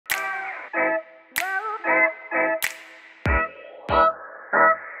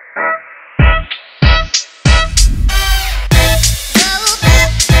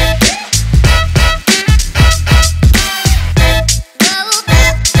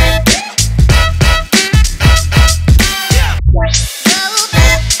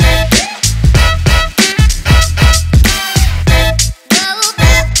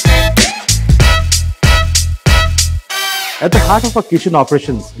heart of our kitchen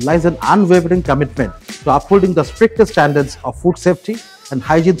operations lies an unwavering commitment to upholding the strictest standards of food safety and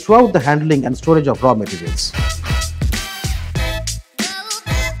hygiene throughout the handling and storage of raw materials.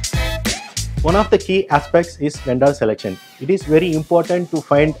 One of the key aspects is vendor selection. It is very important to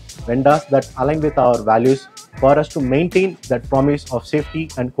find vendors that align with our values for us to maintain that promise of safety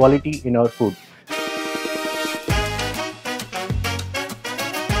and quality in our food.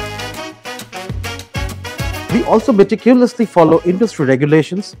 We also meticulously follow industry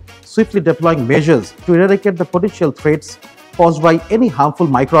regulations, swiftly deploying measures to eradicate the potential threats caused by any harmful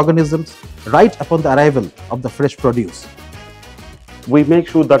microorganisms right upon the arrival of the fresh produce. We make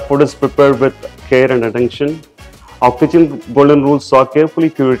sure that food is prepared with care and attention. Our kitchen golden rules are a carefully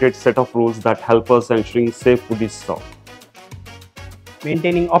curated set of rules that help us ensuring safe food is served.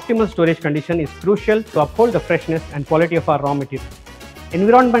 Maintaining optimal storage condition is crucial to uphold the freshness and quality of our raw material.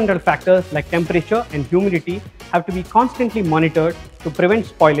 Environmental factors like temperature and humidity have to be constantly monitored to prevent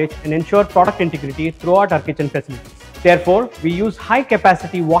spoilage and ensure product integrity throughout our kitchen facilities. Therefore, we use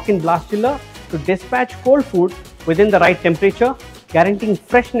high-capacity walk-in blast chiller to dispatch cold food within the right temperature, guaranteeing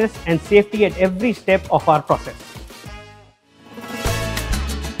freshness and safety at every step of our process.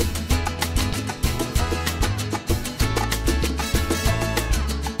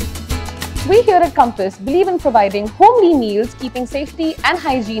 We here at Compass believe in providing homely meals, keeping safety and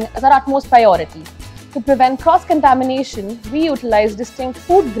hygiene as our utmost priority. To prevent cross-contamination, we utilize distinct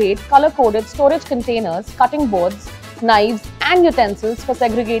food-grade, color-coded storage containers, cutting boards, knives and utensils for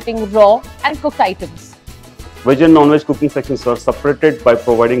segregating raw and cooked items. Veg and non-veg cooking sections are separated by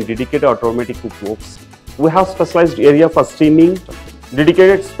providing dedicated automatic cookwokes. We have specialized area for steaming,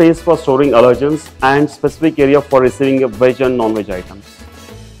 dedicated space for storing allergens, and specific area for receiving veg and non-veg items.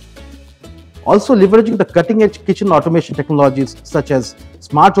 Also leveraging the cutting-edge kitchen automation technologies such as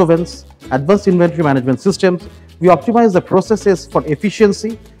smart ovens, advanced inventory management systems, we optimize the processes for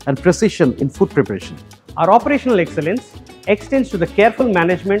efficiency and precision in food preparation. Our operational excellence extends to the careful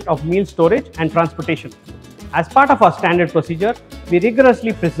management of meal storage and transportation. As part of our standard procedure, we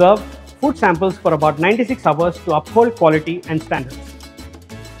rigorously preserve food samples for about 96 hours to uphold quality and standards.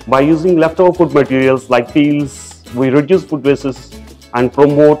 By using leftover food materials like peels, we reduce food wastes and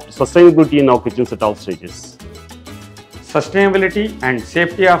promote sustainability in our kitchens at all stages. Sustainability and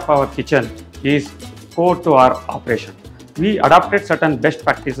safety of our kitchen is core to our operation. We adopted certain best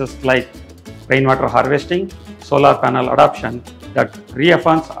practices like rainwater harvesting, solar panel adoption that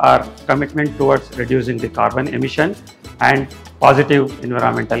reaffirms our commitment towards reducing the carbon emission and positive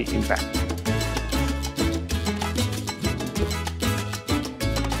environmental impact.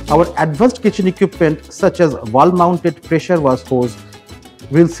 Our advanced kitchen equipment such as wall-mounted pressure wash hose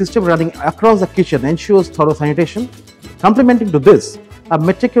wheel system running across the kitchen ensures thorough sanitation. Complementing to this, a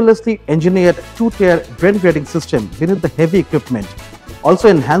meticulously engineered two-tier drain grading system beneath the heavy equipment also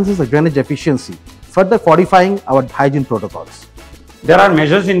enhances the drainage efficiency, further fortifying our hygiene protocols. There are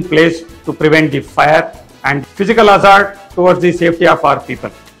measures in place to prevent the fire and physical hazard towards the safety of our people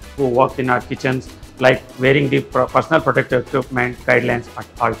who work in our kitchens, like wearing the personal protective equipment guidelines at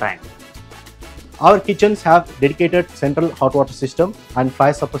all times. Our kitchens have dedicated central hot water system and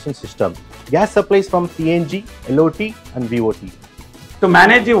fire suppression system. Gas supplies from PNG, LOT and VOT. To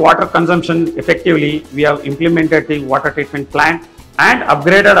manage the water consumption effectively, we have implemented the water treatment plant and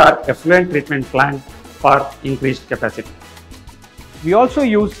upgraded our effluent treatment plant for increased capacity. We also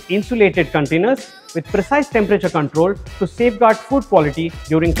use insulated containers with precise temperature control to safeguard food quality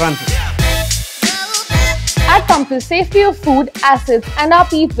during transit. At Compass, safety of food, assets and our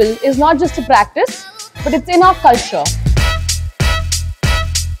people is not just a practice, but it's in our culture.